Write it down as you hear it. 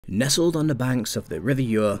Nestled on the banks of the River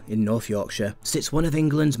Ure in North Yorkshire sits one of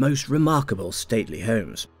England's most remarkable stately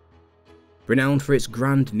homes. Renowned for its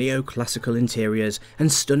grand neoclassical interiors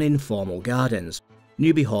and stunning formal gardens,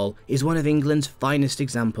 Newby Hall is one of England's finest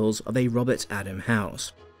examples of a Robert Adam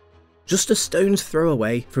house. Just a stone's throw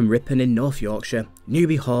away from Ripon in North Yorkshire,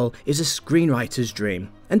 Newby Hall is a screenwriter's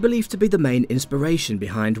dream and believed to be the main inspiration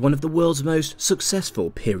behind one of the world's most successful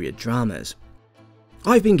period dramas.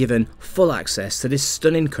 I've been given full access to this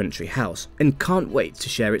stunning country house and can't wait to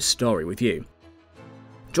share its story with you.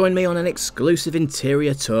 Join me on an exclusive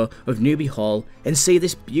interior tour of Newby Hall and see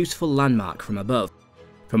this beautiful landmark from above.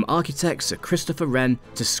 From architect Sir Christopher Wren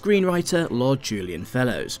to screenwriter Lord Jullian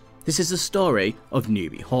Fellows, this is the story of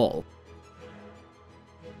Newby Hall.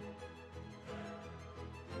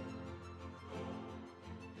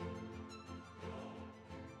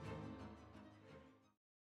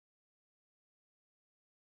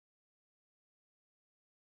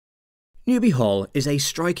 Newby Hall is a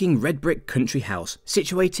striking red brick country house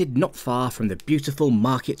situated not far from the beautiful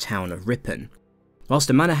market town of Ripon. Whilst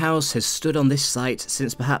the manor house has stood on this site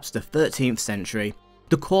since perhaps the 13th century,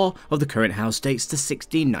 the core of the current house dates to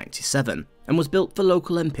 1697 and was built for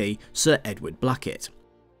local MP Sir Edward Blackett.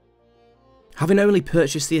 Having only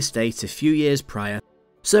purchased the estate a few years prior,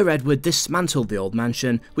 Sir Edward dismantled the old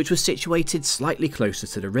mansion, which was situated slightly closer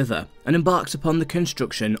to the river, and embarked upon the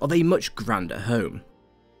construction of a much grander home.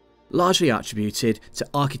 Largely attributed to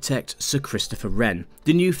architect Sir Christopher Wren,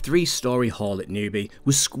 the new 3-storey hall at Newby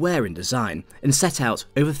was square in design and set out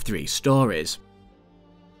over 3 stories.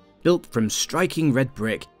 Built from striking red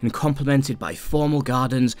brick and complemented by formal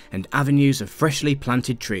gardens and avenues of freshly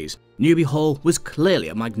planted trees, Newby Hall was clearly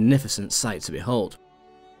a magnificent sight to behold.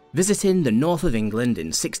 Visiting the north of England in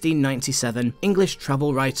 1697, English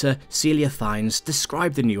travel writer Celia Fiennes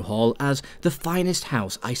described the new hall as the finest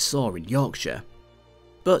house I saw in Yorkshire.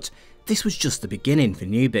 But this was just the beginning for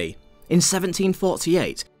Newby. In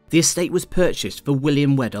 1748, the estate was purchased for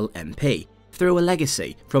William Weddell MP through a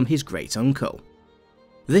legacy from his great-uncle.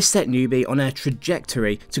 This set Newby on a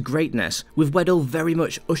trajectory to greatness, with Weddell very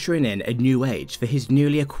much ushering in a new age for his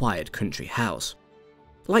newly acquired country house.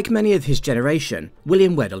 Like many of his generation,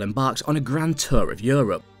 William Weddell embarked on a grand tour of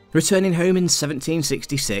Europe, returning home in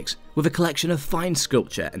 1766 with a collection of fine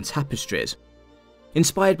sculpture and tapestries.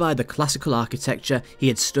 Inspired by the classical architecture he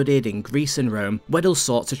had studied in Greece and Rome, Weddell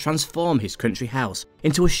sought to transform his country house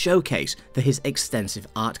into a showcase for his extensive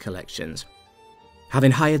art collections.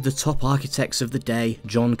 Having hired the top architects of the day,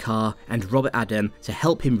 John Carr and Robert Adam, to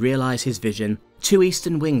help him realise his vision, 2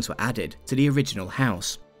 eastern wings were added to the original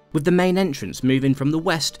house, with the main entrance moving from the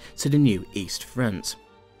west to the new east front.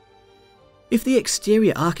 If the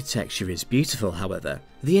exterior architecture is beautiful, however,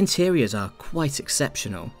 the interiors are quite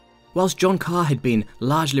exceptional. Whilst John Carr had been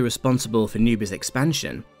largely responsible for Newby's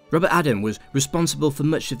expansion, Robert Adam was responsible for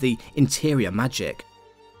much of the interior magic.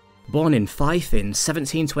 Born in Fife in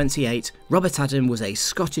 1728, Robert Adam was a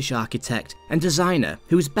Scottish architect and designer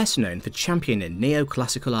who was best known for championing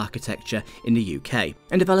neoclassical architecture in the UK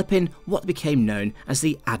and developing what became known as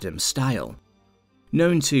the Adam style.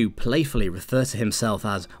 Known to playfully refer to himself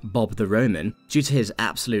as Bob the Roman due to his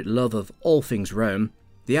absolute love of all things Rome,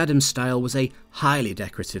 the Adam style was a highly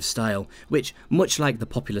decorative style, which, much like the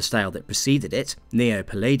popular style that preceded it,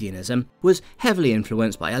 Neo-Palladianism, was heavily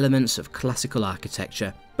influenced by elements of classical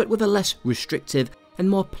architecture, but with a less restrictive and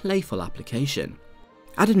more playful application.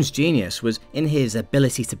 Adam's genius was in his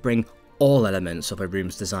ability to bring all elements of a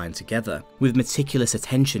room's design together, with meticulous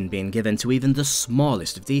attention being given to even the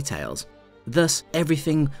smallest of details. Thus,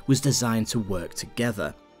 everything was designed to work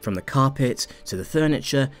together, from the carpet to the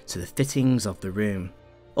furniture to the fittings of the room.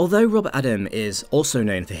 Although Robert Adam is also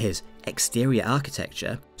known for his exterior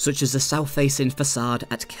architecture, such as the south-facing facade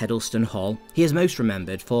at Kedleston Hall, he is most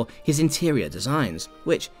remembered for his interior designs,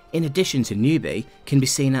 which, in addition to Newby, can be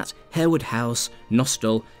seen at Harewood House,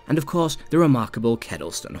 Nestled, and of course the remarkable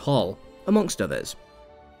Kedleston Hall, amongst others.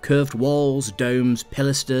 Curved walls, domes,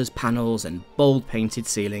 pilasters, panels, and bold painted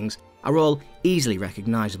ceilings are all easily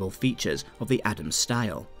recognisable features of the Adam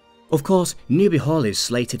style. Of course, Newby Hall is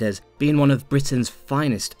slated as being one of Britain's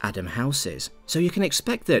finest Adam houses, so you can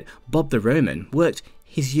expect that Bob the Roman worked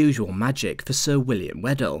his usual magic for Sir William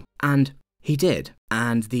Weddell, and he did,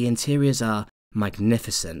 and the interiors are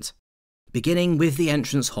magnificent. Beginning with the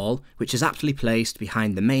entrance hall, which is aptly placed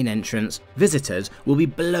behind the main entrance, visitors will be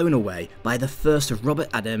blown away by the first of Robert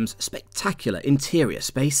Adam's spectacular interior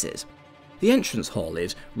spaces. The entrance hall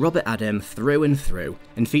is Robert Adam through and through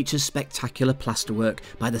and features spectacular plasterwork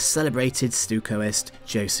by the celebrated stuccoist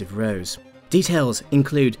Joseph Rose. Details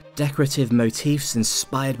include decorative motifs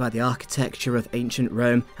inspired by the architecture of ancient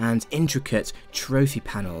Rome, and intricate trophy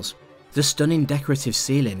panels. The stunning decorative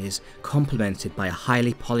ceiling is complemented by a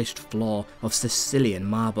highly polished floor of Sicilian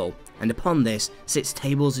marble, and upon this sits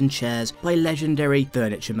tables and chairs by legendary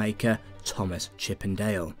furniture maker Thomas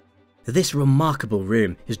Chippendale. This remarkable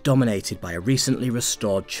room is dominated by a recently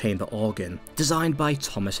restored chamber organ designed by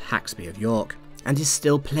Thomas Haxby of York, and is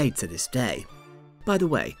still played to this day. By the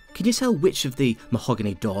way, can you tell which of the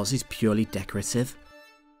mahogany doors is purely decorative?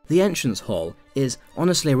 The entrance hall is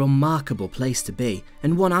honestly a remarkable place to be,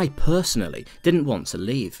 and one I personally didn't want to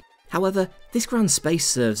leave. However, this grand space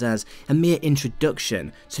serves as a mere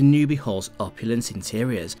introduction to Newby Hall's opulent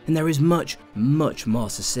interiors, and there is much more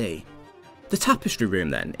to see. The tapestry room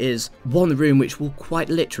then is one room which will quite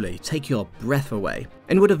literally take your breath away,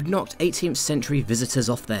 and would have knocked 18th century visitors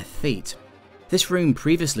off their feet. This room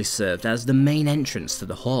previously served as the main entrance to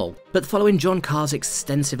the hall, but following John Carr's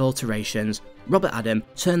extensive alterations, Robert Adam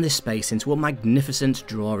turned this space into a magnificent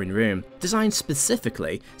drawing room, designed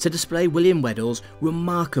specifically to display William Weddell's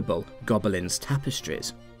remarkable Gobelins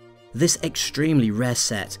tapestries. This extremely rare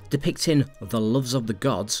set, depicting the loves of the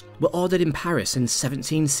gods, were ordered in Paris in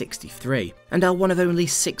 1763, and are one of only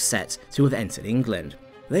 6 sets to have entered England.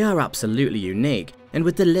 They are absolutely unique, and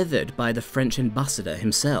were delivered by the French ambassador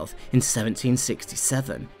himself in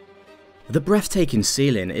 1767. The breathtaking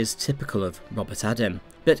ceiling is typical of Robert Adam,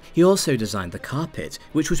 but he also designed the carpet,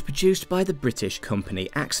 which was produced by the British company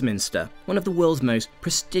Axminster, one of the world's most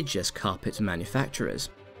prestigious carpet manufacturers.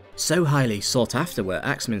 So highly sought after were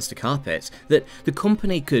Axminster carpets that the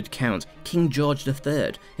company could count King George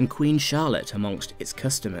III and Queen Charlotte amongst its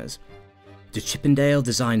customers. The Chippendale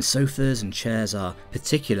designed sofas and chairs are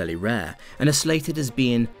particularly rare, and are slated as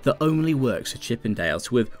being the only works of Chippendale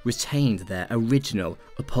to have retained their original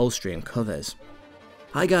upholstery and covers.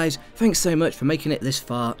 Hi guys, thanks so much for making it this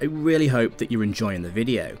far. I really hope that you're enjoying the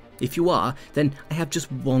video. If you are, then I have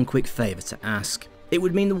just one quick favour to ask. It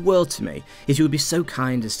would mean the world to me if you would be so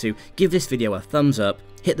kind as to give this video a thumbs up,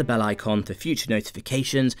 hit the bell icon for future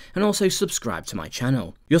notifications, and also subscribe to my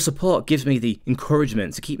channel. Your support gives me the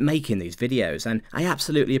encouragement to keep making these videos, and I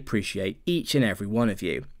absolutely appreciate each and every one of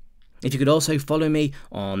you. If you could also follow me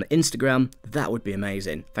on Instagram, that would be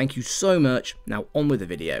amazing. Thank you so much. Now on with the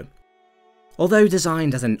video. Although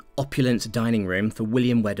designed as an opulent dining room for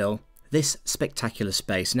William Weddell, this spectacular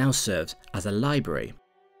space now serves as a library.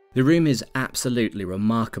 The room is absolutely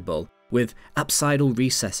remarkable, with apsidal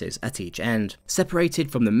recesses at each end,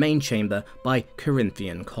 separated from the main chamber by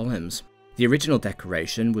Corinthian columns. The original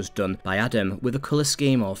decoration was done by Adam with a colour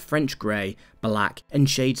scheme of French grey, black and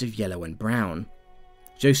shades of yellow and brown.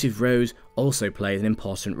 Joseph Rose also played an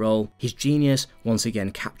important role, his genius once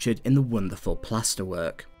again captured in the wonderful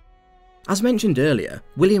plasterwork. As mentioned earlier,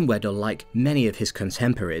 William Weddell, like many of his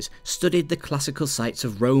contemporaries, studied the classical sites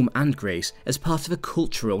of Rome and Greece as part of a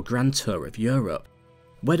cultural grand tour of Europe.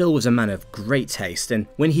 Weddell was a man of great taste, and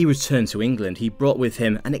when he returned to England he brought with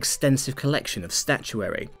him an extensive collection of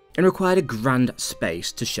statuary, and required a grand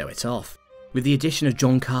space to show it off. With the addition of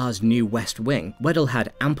John Carr's new West Wing, Weddell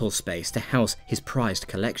had ample space to house his prized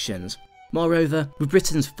collections. Moreover, with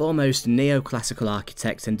Britain's foremost neoclassical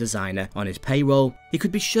architect and designer on his payroll, he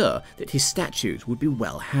could be sure that his statues would be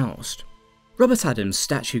well housed. Robert Adam's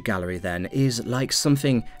statue gallery then is like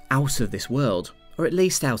something out of this world, or at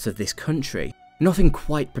least out of this country. Nothing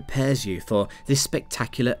quite prepares you for this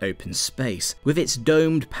spectacular open space, with its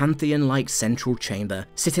domed pantheon-like central chamber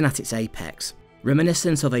sitting at its apex.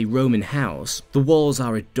 Reminiscent of a Roman house, the walls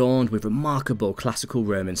are adorned with remarkable classical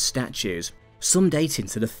Roman statues, some dating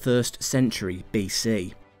to the 1st century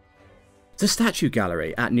BC. The statue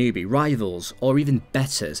gallery at Newby rivals, or even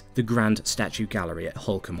betters, the Grand Statue Gallery at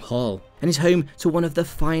Holcombe Hall, and is home to one of the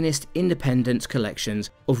finest independent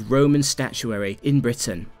collections of Roman statuary in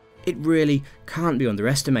Britain. It really can't be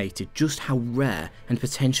underestimated just how rare and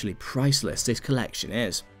potentially priceless this collection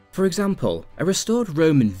is. For example, a restored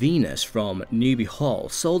Roman Venus from Newby Hall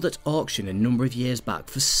sold at auction a number of years back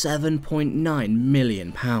for £7.9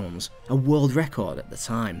 million, a world record at the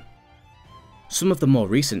time. Some of the more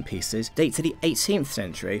recent pieces date to the 18th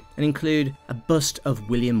century and include a bust of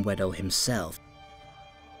William Weddell himself.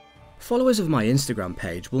 Followers of my Instagram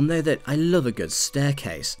page will know that I love a good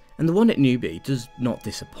staircase, and the one at Newby does not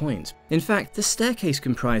disappoint. In fact, the staircase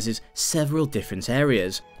comprises several different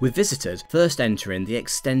areas, with visitors first entering the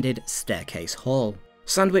extended staircase hall.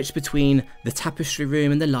 Sandwiched between the tapestry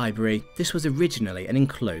room and the library, this was originally an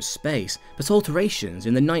enclosed space, but alterations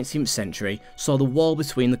in the 19th century saw the wall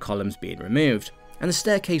between the columns being removed, and the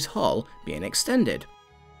staircase hall being extended.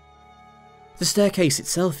 The staircase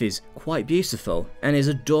itself is quite beautiful and is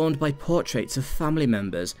adorned by portraits of family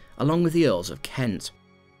members along with the Earls of Kent.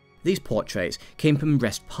 These portraits came from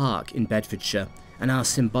Rest Park in Bedfordshire and are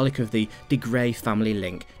symbolic of the de Grey family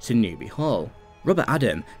link to Newby Hall. Robert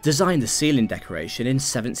Adam designed the ceiling decoration in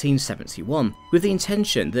 1771 with the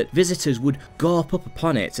intention that visitors would gawp up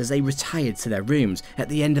upon it as they retired to their rooms at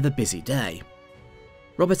the end of a busy day.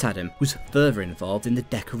 Robert Adam was further involved in the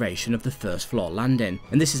decoration of the first floor landing,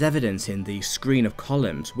 and this is evident in the screen of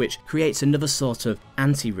columns, which creates another sort of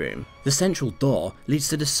ante-room. The central door leads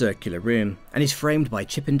to the circular room and is framed by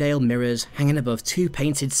Chippendale mirrors hanging above two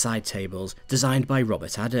painted side tables designed by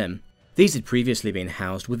Robert Adam. These had previously been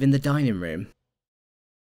housed within the dining room.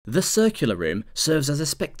 The circular room serves as a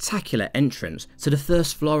spectacular entrance to the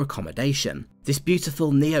first floor accommodation. This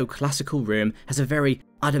beautiful neoclassical room has a very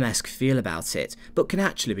Adam-esque feel about it, but can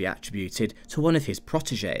actually be attributed to one of his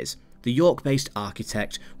protégés, the York-based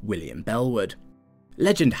architect William Bellwood.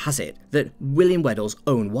 Legend has it that William Weddell's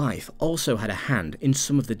own wife also had a hand in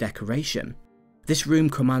some of the decoration. This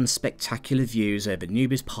room commands spectacular views over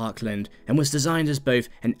Newby's parkland and was designed as both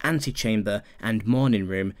an antechamber and morning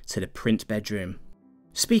room to the print bedroom.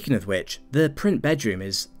 Speaking of which, the print bedroom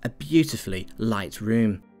is a beautifully light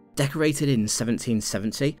room. Decorated in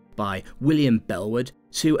 1770 by William Bellwood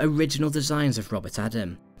to original designs of Robert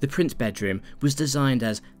Adam, the print bedroom was designed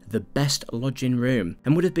as the best lodging room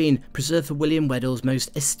and would have been preserved for William Weddell's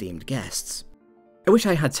most esteemed guests. I wish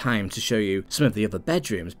I had time to show you some of the other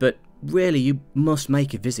bedrooms, but really you must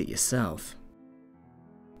make a visit yourself.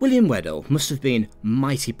 William Weddell must have been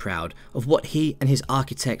mighty proud of what he and his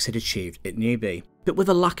architects had achieved at Newby, but with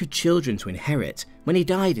a lack of children to inherit, when he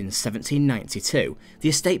died in 1792, the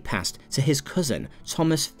estate passed to his cousin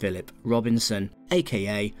Thomas Philip Robinson,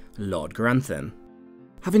 aka Lord Grantham.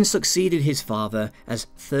 Having succeeded his father as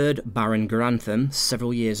 3rd Baron Grantham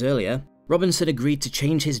several years earlier, Robinson agreed to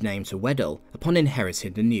change his name to Weddell upon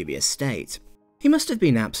inheriting the Newby estate. He must have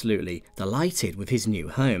been absolutely delighted with his new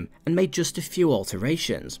home and made just a few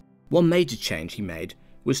alterations. One major change he made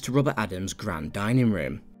was to Robert Adam's grand dining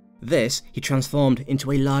room. This he transformed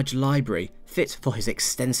into a large library fit for his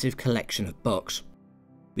extensive collection of books.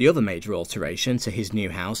 The other major alteration to his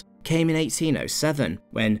new house came in 1807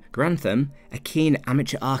 when Grantham, a keen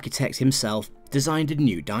amateur architect himself, designed a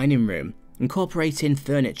new dining room, incorporating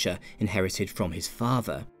furniture inherited from his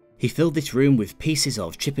father. He filled this room with pieces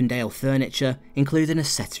of Chippendale furniture, including a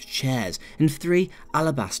set of chairs and 3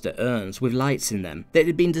 alabaster urns with lights in them that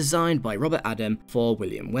had been designed by Robert Adam for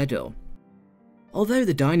William Weddell. Although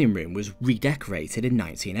the dining room was redecorated in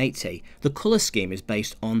 1980, the colour scheme is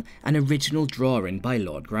based on an original drawing by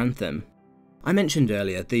Lord Grantham. I mentioned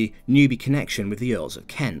earlier the Newby connection with the Earls of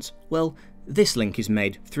Kent. Well, this link is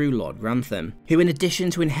made through Lord Grantham, who in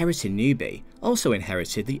addition to inheriting Newby, also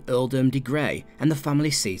inherited the Earldom de Grey and the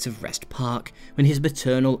family seat of Rest Park when his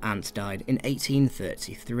maternal aunt died in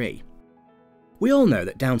 1833. We all know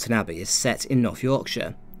that Downton Abbey is set in North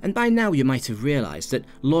Yorkshire, and by now you might have realised that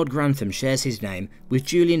Lord Grantham shares his name with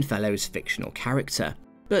Jullian Fellows' fictional character.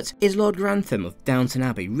 But is Lord Grantham of Downton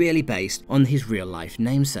Abbey really based on his real-life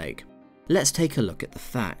namesake? Let's take a look at the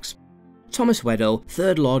facts. Thomas Weddell,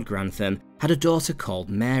 3rd Lord Grantham, had a daughter called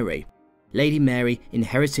Mary. Lady Mary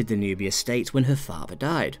inherited the Newby estate when her father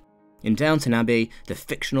died. In Downton Abbey, the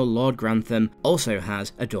fictional Lord Grantham also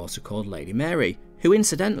has a daughter called Lady Mary, who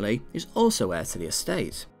incidentally is also heir to the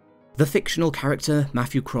estate. The fictional character,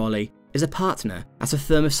 Matthew Crawley, is a partner at a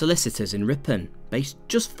firm of solicitors in Ripon, based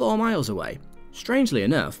just 4 miles away. Strangely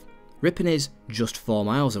enough, Ripon is just 4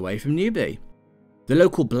 miles away from Newby. The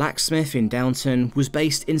local blacksmith in Downton was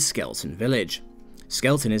based in Skelton Village.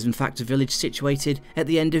 Skelton is in fact a village situated at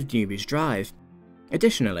the end of Newby's Drive.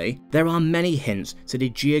 Additionally, there are many hints to the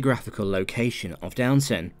geographical location of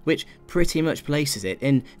Downton, which pretty much places it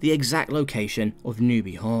in the exact location of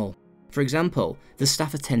Newby Hall. For example, the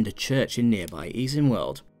staff attend a church in nearby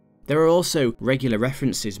Easingwold. There are also regular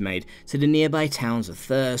references made to the nearby towns of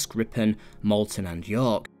Thirsk, Ripon, Malton and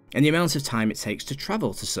York, and the amount of time it takes to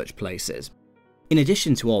travel to such places. In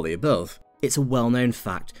addition to all the above, it's a well-known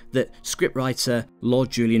fact that scriptwriter Lord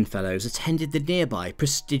Jullian Fellows attended the nearby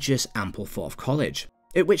prestigious Ampleforth College,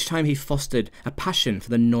 at which time he fostered a passion for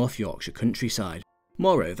the North Yorkshire countryside.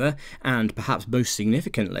 Moreover, and perhaps most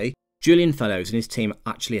significantly, Jullian Fellows and his team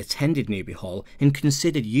actually attended Newby Hall and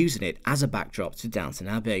considered using it as a backdrop to Downton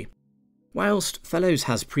Abbey. Whilst Fellows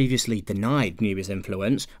has previously denied Newby's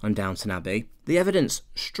influence on Downton Abbey, the evidence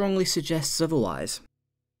strongly suggests otherwise.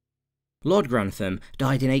 Lord Grantham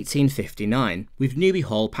died in 1859, with Newby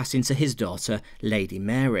Hall passing to his daughter Lady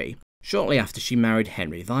Mary, shortly after she married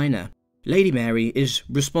Henry Viner. Lady Mary is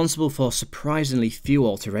responsible for surprisingly few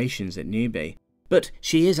alterations at Newby, but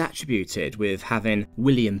she is attributed with having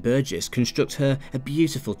William Burgess construct her a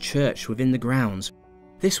beautiful church within the grounds.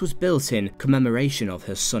 This was built in commemoration of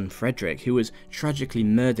her son Frederick, who was tragically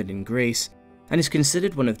murdered in Greece, and is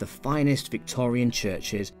considered one of the finest Victorian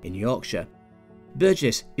churches in Yorkshire.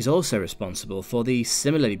 Burgess is also responsible for the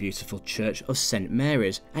similarly beautiful church of St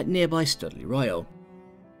Mary's at nearby Studley Royal.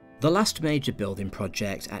 The last major building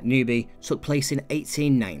project at Newby took place in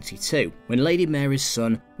 1892, when Lady Mary's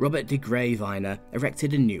son Robert de Grey Viner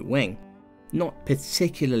erected a new wing. Not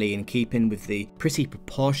particularly in keeping with the pretty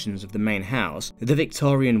proportions of the main house, the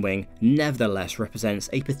Victorian wing nevertheless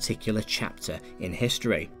represents a particular chapter in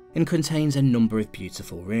history and contains a number of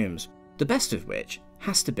beautiful rooms, the best of which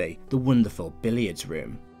has to be the wonderful billiards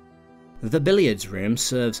room. The billiards room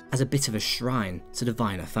serves as a bit of a shrine to the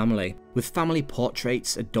Viner family, with family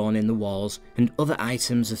portraits adorning the walls and other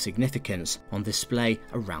items of significance on display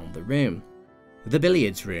around the room. The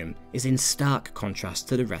billiards room is in stark contrast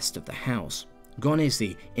to the rest of the house. Gone is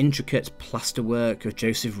the intricate plasterwork of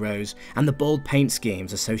Joseph Rose and the bold paint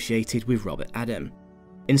schemes associated with Robert Adam.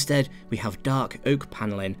 Instead, we have dark oak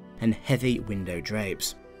panelling and heavy window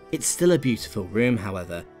drapes. It's still a beautiful room,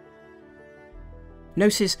 however.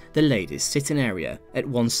 Notice the ladies' sitting area at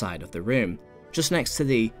one side of the room, just next to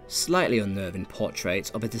the slightly unnerving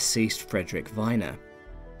portrait of a deceased Frederick Viner.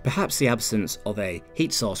 Perhaps the absence of a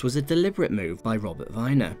heat source was a deliberate move by Robert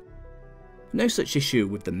Viner. No such issue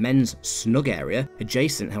with the men's snug area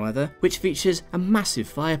adjacent, however, which features a massive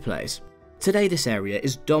fireplace. Today this area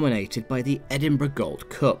is dominated by the Edinburgh Gold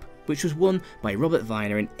Cup, which was won by Robert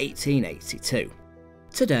Viner in 1882.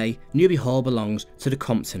 Today, Newby Hall belongs to the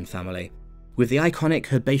Compton family, with the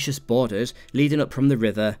iconic herbaceous borders leading up from the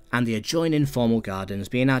river and the adjoining formal gardens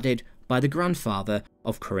being added by the grandfather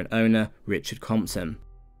of current owner Richard Compton.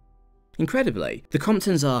 Incredibly, the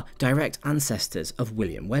Comptons are direct ancestors of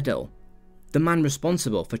William Weddell, the man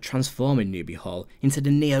responsible for transforming Newby Hall into the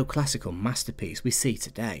neoclassical masterpiece we see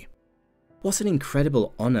today. What an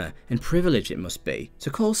incredible honour and privilege it must be to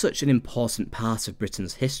call such an important part of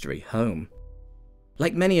Britain's history home.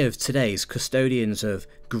 Like many of today's custodians of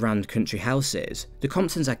grand country houses, the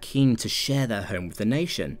Comptons are keen to share their home with the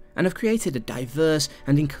nation and have created a diverse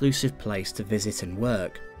and inclusive place to visit and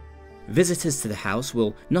work. Visitors to the house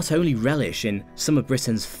will not only relish in some of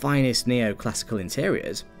Britain's finest neoclassical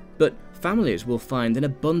interiors, but families will find an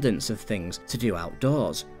abundance of things to do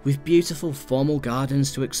outdoors, with beautiful formal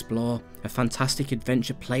gardens to explore, a fantastic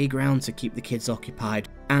adventure playground to keep the kids occupied,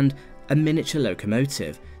 and a miniature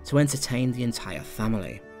locomotive to entertain the entire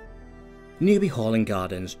family. Newby Hall and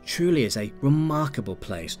Gardens truly is a remarkable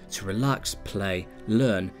place to relax, play,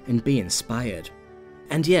 learn and be inspired.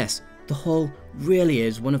 And yes, the Hall really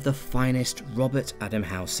is one of the finest Robert Adam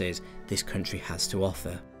houses this country has to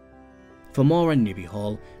offer. For more on Newby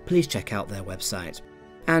Hall, please check out their website.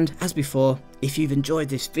 And as before, if you've enjoyed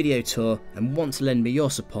this video tour and want to lend me your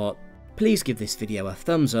support, please give this video a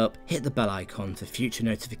thumbs up, hit the bell icon for future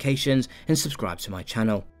notifications and subscribe to my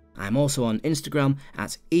channel. I am also on Instagram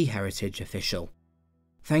at eHeritageOfficial.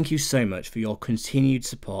 Thank you so much for your continued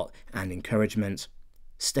support and encouragement.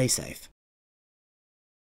 Stay safe.